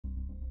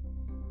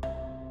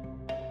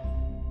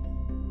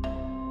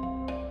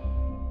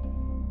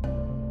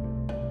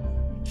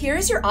Here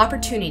is your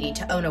opportunity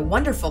to own a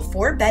wonderful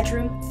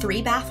 4-bedroom,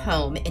 3-bath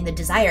home in the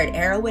desired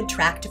Arrowwood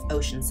tract of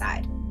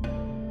Oceanside.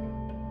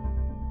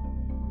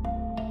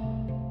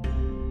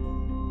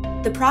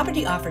 The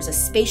property offers a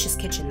spacious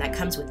kitchen that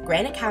comes with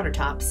granite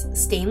countertops,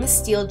 stainless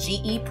steel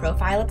GE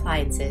profile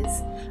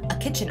appliances, a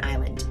kitchen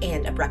island,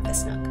 and a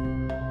breakfast nook.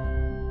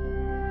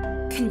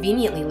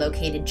 Conveniently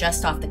located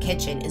just off the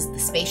kitchen is the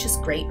spacious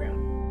great room.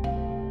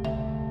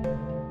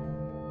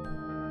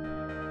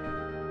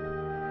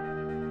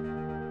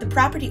 The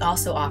property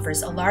also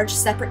offers a large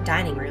separate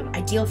dining room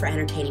ideal for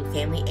entertaining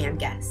family and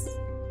guests.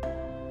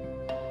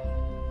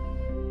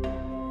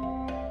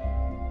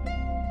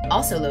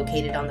 Also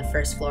located on the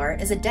first floor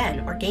is a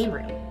den or game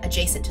room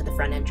adjacent to the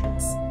front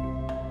entrance.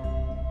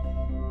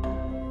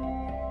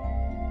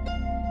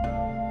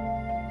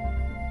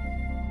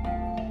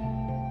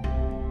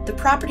 The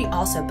property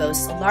also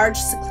boasts a large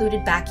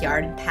secluded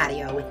backyard and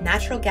patio with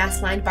natural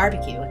gas-lined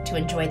barbecue to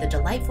enjoy the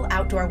delightful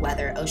outdoor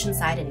weather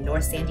Oceanside and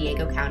North San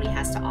Diego County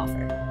has to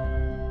offer.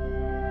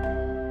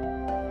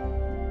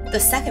 The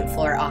second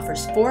floor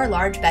offers 4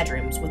 large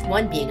bedrooms, with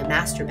one being a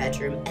master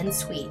bedroom, en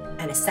suite,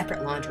 and a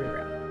separate laundry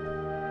room.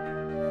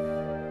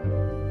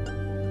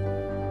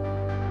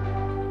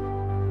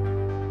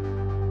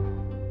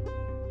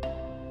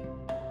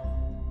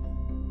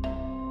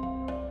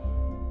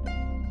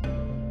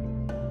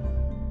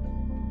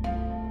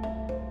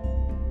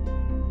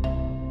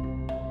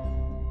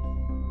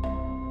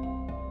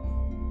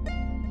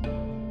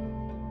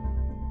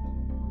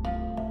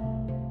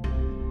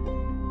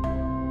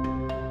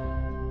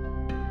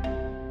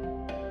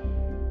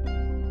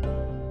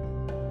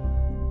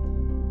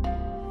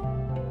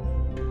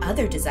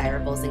 Other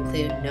desirables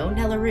include no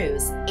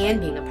Nellaroos and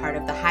being a part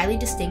of the highly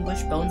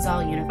distinguished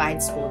Bonesall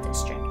Unified School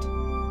District.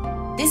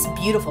 This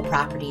beautiful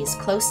property is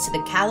close to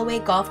the Callaway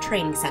Golf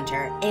Training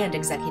Center and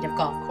Executive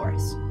Golf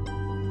Course.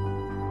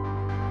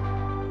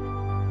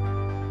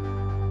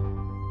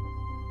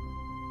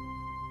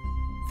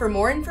 For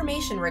more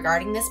information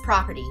regarding this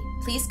property,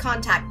 please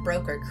contact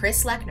broker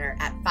Chris Lechner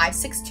at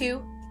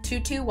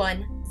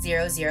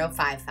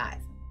 562-221-0055.